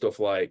normally stuff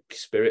like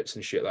spirits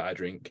and shit that I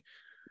drink.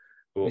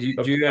 But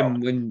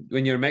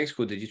when you're in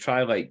Mexico, did you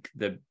try like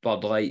the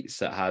Bud Lights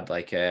that had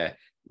like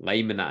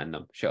lime in that in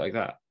them, shit like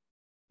that?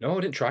 No,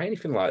 I didn't try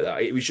anything like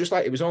that. It was just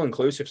like it was all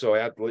inclusive, so I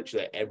had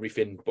literally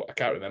everything, but I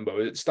can't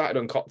remember. It started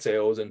on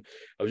cocktails, and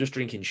I was just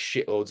drinking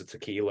shitloads of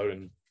tequila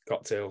and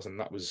cocktails, and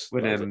that was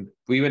when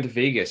we went to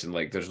Vegas, and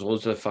like there's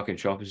loads of fucking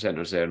shopping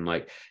centers there, and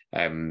like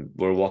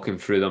we're walking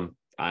through them,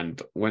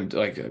 and went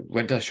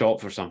to a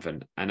shop for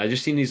something, and I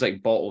just seen these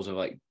like bottles of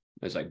like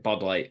there's like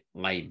Bud Light,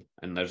 lime,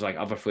 and there's like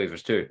other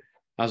flavors too.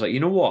 I was like, you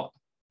know what?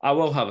 I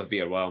will have a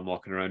beer while I'm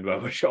walking around while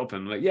we're shopping.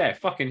 I'm like, yeah,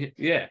 fucking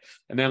yeah.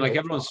 And then like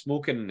everyone's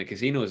smoking in the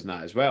casinos and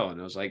that as well. And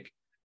I was like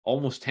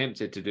almost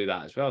tempted to do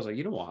that as well. I was like,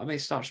 you know what? I may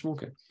start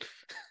smoking.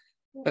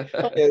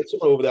 Yeah,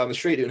 someone over down the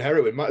street doing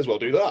heroin. Might as well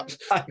do that.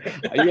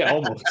 Yeah,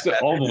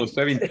 almost.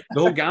 I mean, the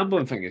whole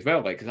gambling thing as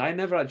well. Like, because I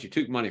never actually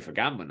took money for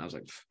gambling. I was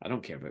like, I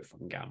don't care about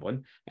fucking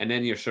gambling. And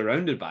then you're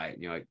surrounded by it,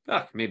 and you're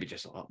like, maybe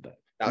just a little bit.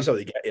 That's how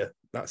they get you.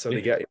 That's how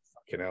they get you.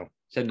 Fucking hell.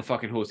 It's in the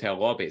fucking hotel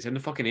lobby. It's in the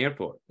fucking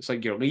airport. It's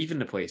like you're leaving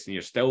the place and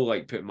you're still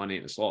like putting money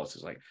in the slots.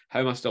 It's like,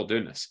 how am I still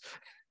doing this?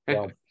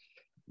 Well,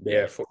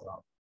 yeah, fuck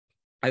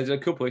that. It's a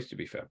cool place to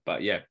be fair,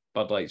 but yeah,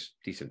 Bud Light's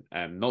decent.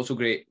 Not so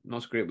great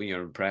when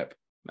you're in prep.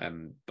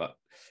 But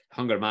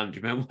hunger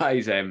management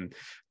wise,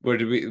 where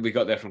did we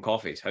got there from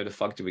coffees? How the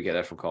fuck did we get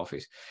there from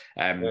coffees?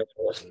 I'm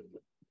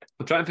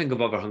trying to think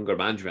of other hunger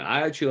management.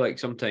 I actually like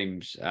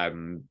sometimes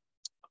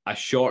I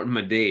shorten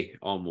my day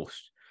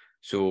almost.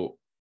 So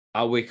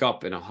I'll wake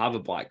up and I'll have a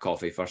black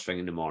coffee first thing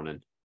in the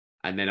morning,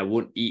 and then I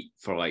won't eat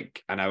for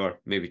like an hour,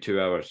 maybe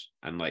 2 hours,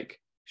 and like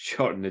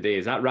shorten the day.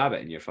 Is that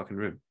rabbit in your fucking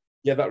room?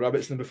 Yeah, that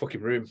rabbit's in the fucking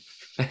room.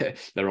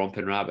 The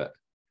romping rabbit.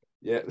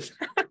 Yeah.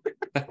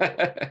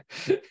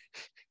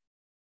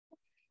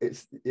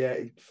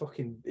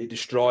 It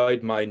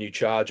destroyed my new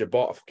charger.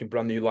 Bought a fucking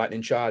brand new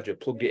lightning charger,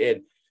 plugged it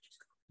in.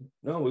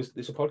 No,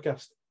 it's a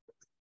podcast.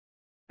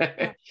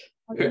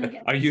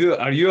 Are you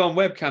on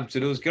webcam to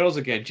those girls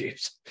again,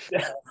 James?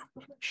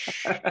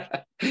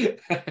 There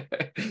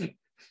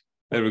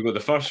we go. The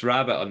first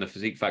rabbit on the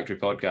Physique Factory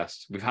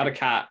podcast. We've had a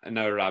cat and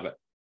now a rabbit.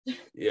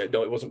 Yeah,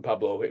 no, it wasn't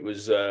Pablo. It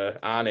was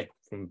Arnie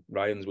from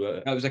Ryan's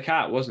work. That was a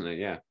cat, wasn't it?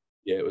 Yeah.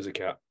 Yeah, it was a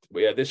cat.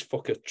 But yeah, this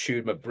fucker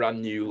chewed my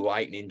brand new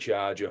lightning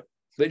charger.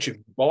 Literally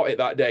bought it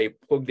that day,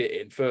 plugged it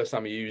in. First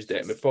time I used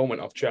it, my phone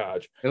went off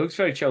charge. It looks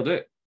very chilled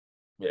out.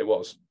 Yeah, it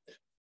was.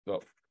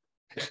 But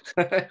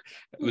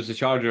was the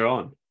charger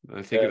on?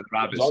 I think it was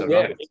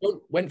rabbits. It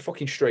went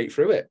fucking straight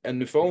through it,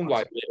 and the phone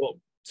like lit up,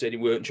 said it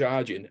weren't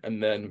charging,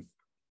 and then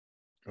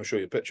I'll show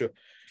you a picture,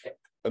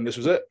 and this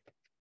was it.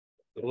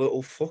 The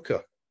little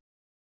fucker.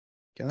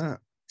 Look at that.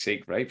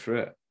 Sake right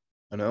through it.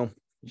 I know.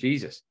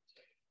 Jesus.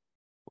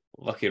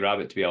 Lucky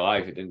rabbit to be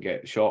alive. It didn't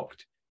get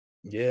shocked.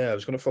 Yeah, I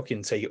was going to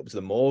fucking take it up to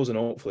the moors and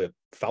hopefully a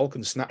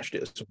falcon snatched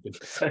it or something.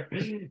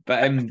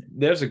 But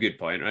there's a good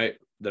point, right?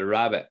 The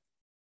rabbit,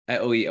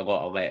 it'll eat a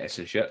lot of lettuce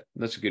and shit.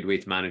 That's a good way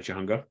to manage your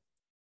hunger.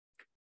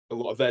 A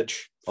lot of veg.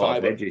 A lot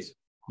of veggies.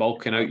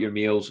 Bulking out your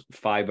meals,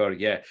 fibre,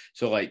 yeah.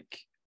 So like,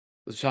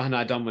 something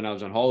I done when I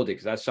was on holiday,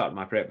 because I started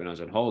my prep when I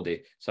was on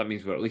holiday. So that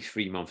means we're at least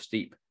 3 months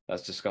deep.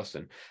 That's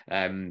disgusting.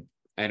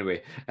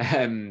 Anyway,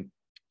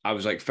 I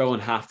was like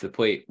filling half the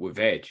plate with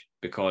veg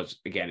because,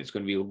 again, it's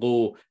going to be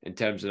low in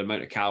terms of the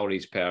amount of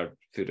calories per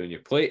food on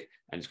your plate,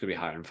 and it's going to be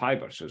higher in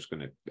fiber, so it's going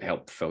to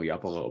help fill you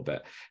up a little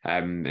bit.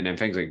 And then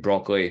things like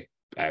broccoli,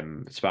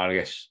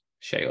 asparagus,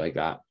 shit like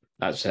that.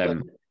 That's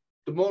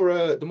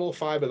the more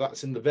fiber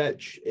that's in the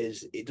veg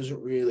is it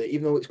doesn't really,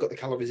 even though it's got the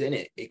calories in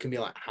it, it can be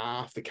like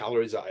half the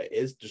calories that it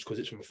is just because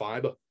it's from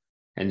fiber.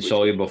 And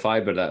soluble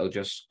fiber that'll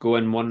just go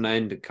in one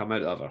end and come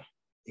out the other.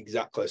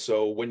 Exactly.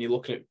 So when you're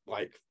looking at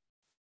like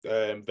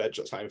veg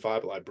that's high in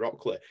fiber, like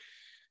broccoli,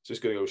 it's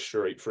just going to go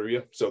straight through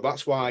you. So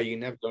that's why you're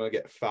never going to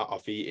get fat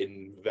off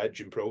eating veg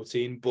and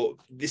protein. But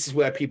this is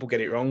where people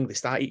get it wrong. They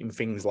start eating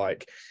things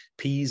like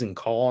peas and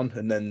corn,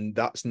 and then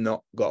that's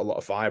not got a lot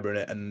of fiber in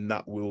it, and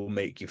that will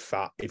make you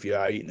fat if you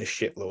are eating a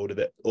shitload of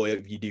it, or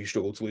if you do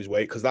struggle to lose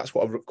weight, because that's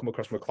what I've come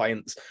across from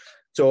clients.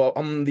 So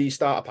on the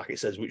starter pack, it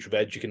says which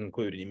veg you can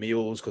include in your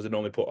meals, because they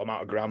normally put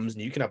amount of grams,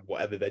 and you can have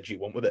whatever veg you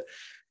want with it.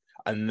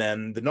 And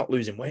then they're not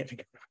losing weight. I'm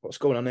thinking, what's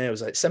going on there? I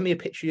was like, send me a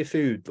picture of your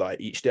food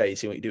like each day,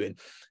 see what you're doing.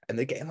 And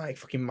they're getting like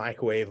fucking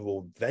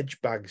microwavable veg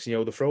bags,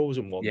 the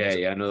frozen ones.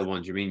 Yeah, I know the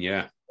ones you mean,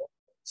 yeah.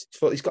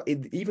 It's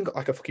even got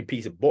like a fucking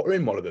piece of butter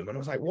in one of them. And I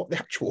was like, what the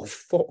actual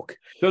fuck?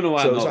 Don't know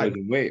why I'm not like,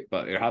 losing weight,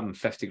 but you're having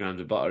 50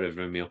 grams of butter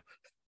every meal.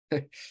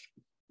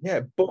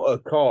 yeah, butter,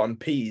 corn,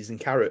 peas, and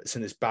carrots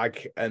in this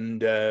bag.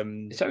 And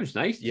it sounds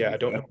nice. Yeah, I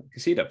don't know. I can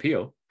see the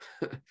appeal.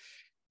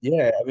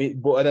 Yeah, I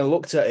mean, but then I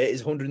looked at it,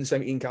 it's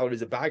 117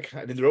 calories a bag.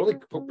 I mean, they're only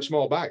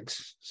small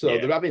bags. So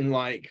they're having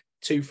like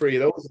 2-3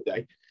 of those a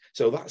day.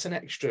 So that's an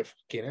extra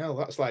fucking hell.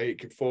 That's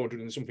like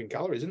 400 and something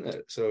calories, isn't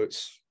it? So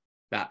it's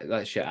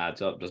that shit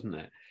adds up, doesn't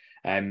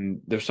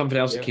it? There's something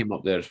else that came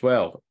up there as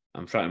well.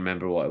 I'm trying to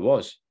remember what it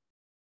was.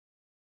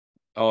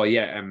 Oh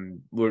yeah,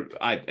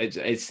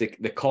 it's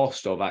the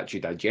cost of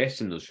actually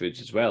digesting those foods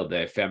as well,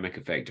 the thermic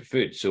effect of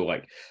food. So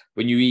like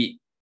when you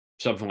eat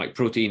something like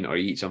protein or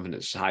you eat something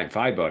that's high in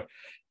fiber,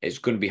 it's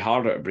going to be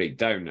harder to break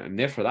down, and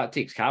therefore that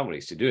takes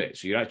calories to do it.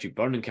 So you're actually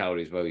burning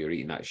calories while you're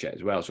eating that shit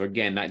as well. So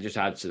again, that just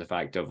adds to the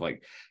fact of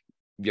like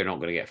you're not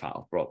going to get fat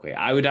off broccoli.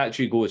 I would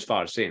actually go as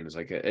far as saying, it's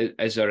like,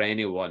 is there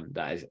anyone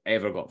that has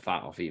ever got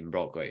fat off eating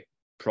broccoli?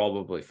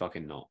 Probably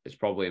fucking not. It's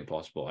probably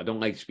impossible. I don't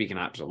like speaking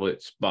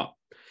absolutes, but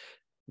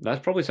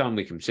that's probably something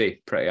we can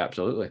say pretty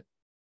absolutely.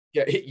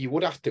 Yeah, you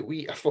would have to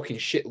eat a fucking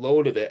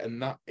shitload of it, and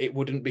that it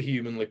wouldn't be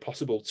humanly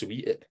possible to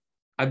eat it.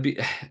 I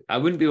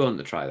wouldn't be willing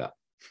to try that.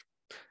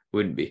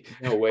 Wouldn't be.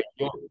 No way.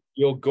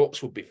 Your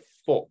guts would be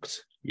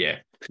fucked. Yeah.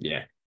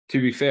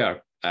 To be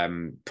fair,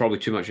 probably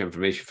too much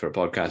information for a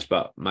podcast,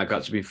 but my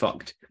guts have been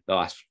fucked the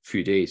last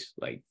few days.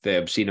 Like the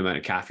obscene amount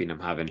of caffeine I'm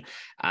having,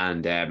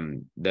 and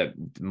the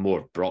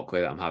more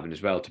broccoli that I'm having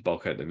as well to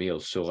bulk out the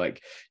meals. So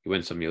like you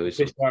win some, you lose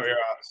some. Out your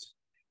ass.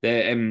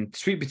 The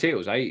sweet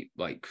potatoes, I eat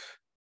like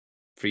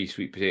 3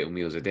 sweet potato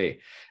meals a day,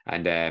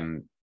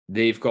 and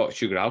they've got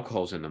sugar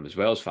alcohols in them as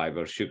well as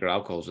fiber. Sugar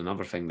alcohol is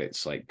another thing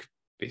that's like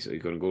basically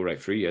going to go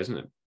right through you, isn't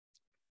it?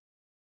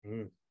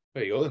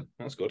 There you go then.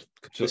 That's good.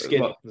 So,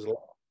 skin, well,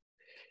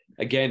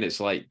 again, it's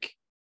like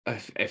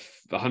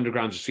if 100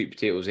 grams of sweet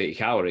potato is 80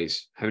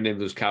 calories, how many of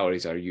those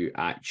calories are you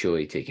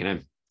actually taking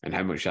in, and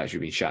how much is actually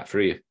being shat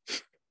through you?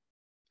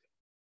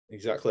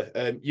 Exactly.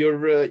 Your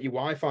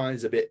Wi-Fi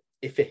is a bit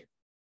iffy.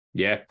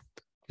 Yeah,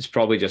 it's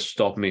probably just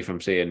stopping me from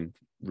saying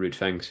rude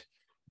things.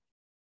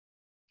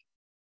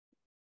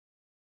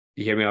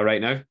 You hear me all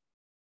right now?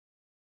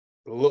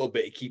 A little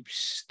bit. It keeps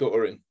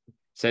stuttering.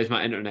 Says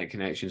my internet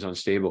connection's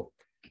unstable.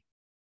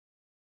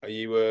 Are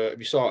you? Have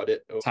you sorted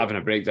it? It's having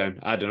a breakdown.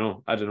 I don't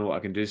know what I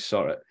can do to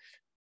sort it.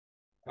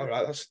 All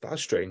right,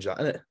 that's strange, that,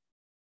 isn't it?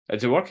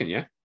 Is it working?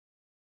 Yeah.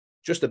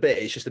 Just a bit.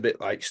 It's just a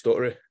bit like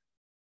stuttery.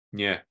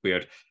 Yeah,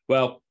 weird.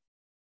 Well,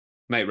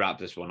 might wrap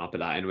this one up at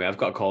that anyway. I've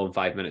got a call in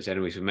 5 minutes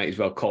anyway, so we might as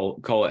well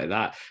call it at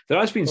that. There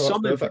has been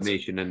some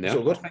information in there.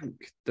 I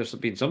think there's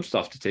been some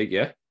stuff to take,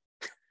 yeah.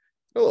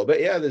 A little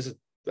bit, yeah. There's,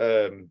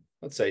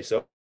 I'd say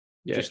so.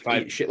 Yeah, just eat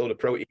a shitload of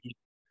protein,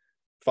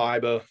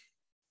 fiber,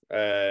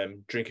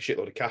 drink a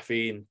shitload of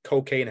caffeine.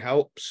 Cocaine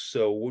helps,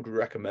 so would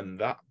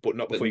recommend that, but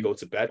not before you go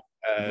to bed.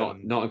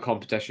 Not in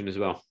competition as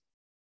well.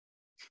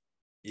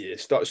 Yeah,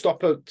 stop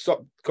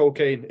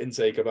cocaine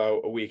intake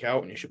about a week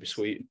out, and you should be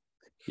sweet.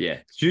 Yeah,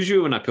 it's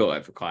usually when I pull it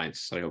out for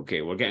clients, it's like,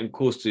 okay, we're getting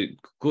close to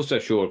a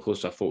show or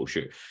close to a photo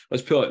shoot.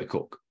 Let's pull out the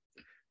coke.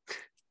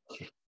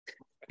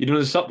 You know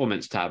the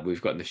supplements tab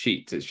we've got in the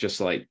sheet. It's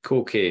just like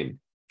cocaine,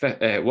 1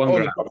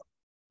 gram.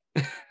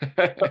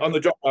 On the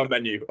drop-down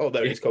menu. Oh,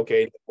 there it is,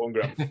 cocaine, 1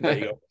 gram. There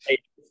you go.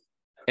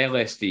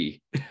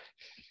 LSD.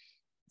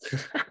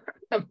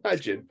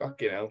 Imagine,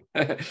 fucking hell.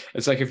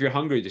 It's like if you're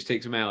hungry, just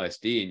take some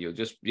LSD and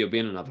you'll be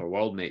in another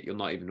world, mate. You'll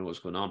not even know what's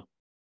going on.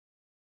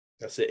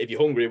 That's it. If you're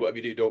hungry, whatever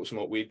you do, don't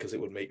smoke weed because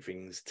it would make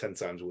things 10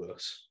 times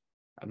worse.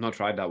 I've not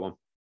tried that one.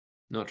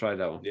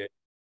 Yeah,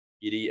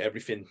 you'd eat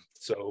everything.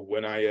 So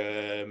when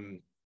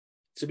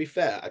to be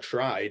fair, I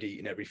tried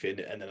eating everything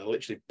and then I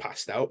literally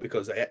passed out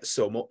because I ate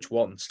so much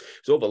once.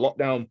 So over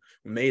lockdown,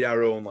 we made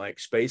our own like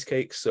space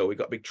cakes. So we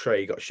got a big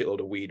tray, got a shitload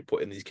of weed,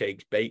 put in these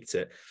cakes, baked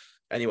it.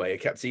 Anyway, I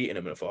kept eating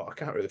them and I thought, I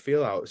can't really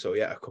feel out. So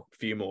yeah, I cooked a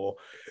few more.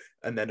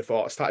 And then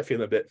I started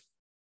feeling a bit,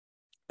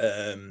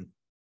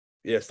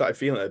 started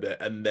feeling it a bit.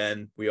 And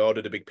then we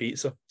ordered a big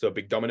pizza, so a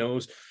big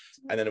Domino's.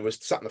 And then I was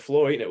sat on the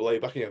floor eating it, lay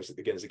back against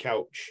the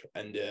couch.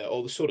 And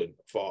all of a sudden,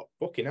 I thought,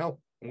 fucking hell,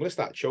 I'm going to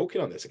start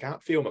choking on this. I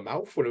can't feel my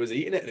mouth when I was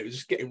eating it. And it was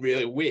just getting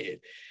really weird.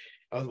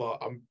 I was like,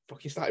 I'm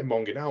fucking started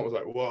monging out. I was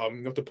like, well, I'm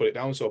going to have to put it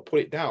down. So I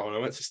put it down and I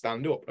went to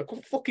stand up. I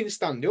couldn't fucking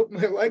stand up.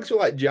 My legs were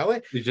like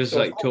jelly. You're just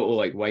like total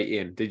like white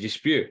in. Did you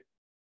spew?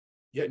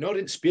 Yeah, no, I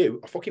didn't spew.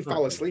 I fucking fell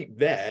Okay. asleep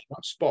there,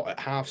 that spot at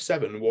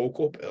 7:30, woke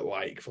up at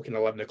like fucking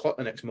 11 o'clock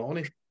the next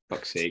morning.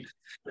 Fuck's sake.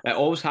 It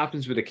always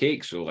happens with the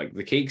cakes. So like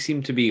the cakes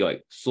seem to be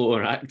like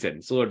slower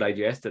acting, slower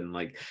digesting.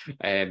 Like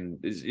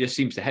it just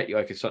seems to hit you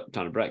like a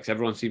ton of bricks.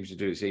 Everyone seems to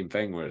do the same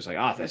thing where it's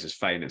like, this is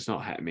fine. It's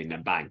not hitting me, and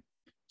then bang,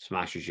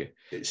 smashes you.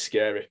 It's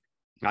scary.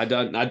 I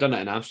done it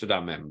in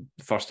Amsterdam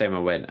the first time I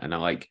went, and I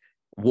like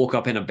woke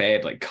up in a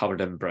bed like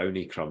covered in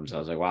brownie crumbs. I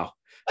was like, wow,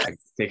 I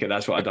take it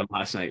that's what I done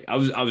last night. I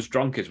was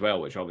drunk as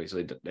well, which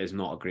obviously is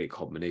not a great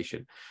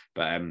combination.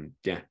 But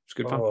yeah, it's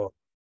good fun.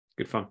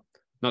 Good fun.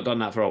 Not done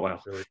that for a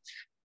while. Really?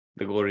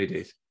 The glory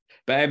days.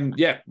 But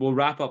yeah, we'll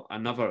wrap up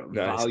another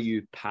Nice.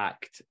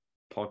 value-packed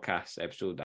podcast episode.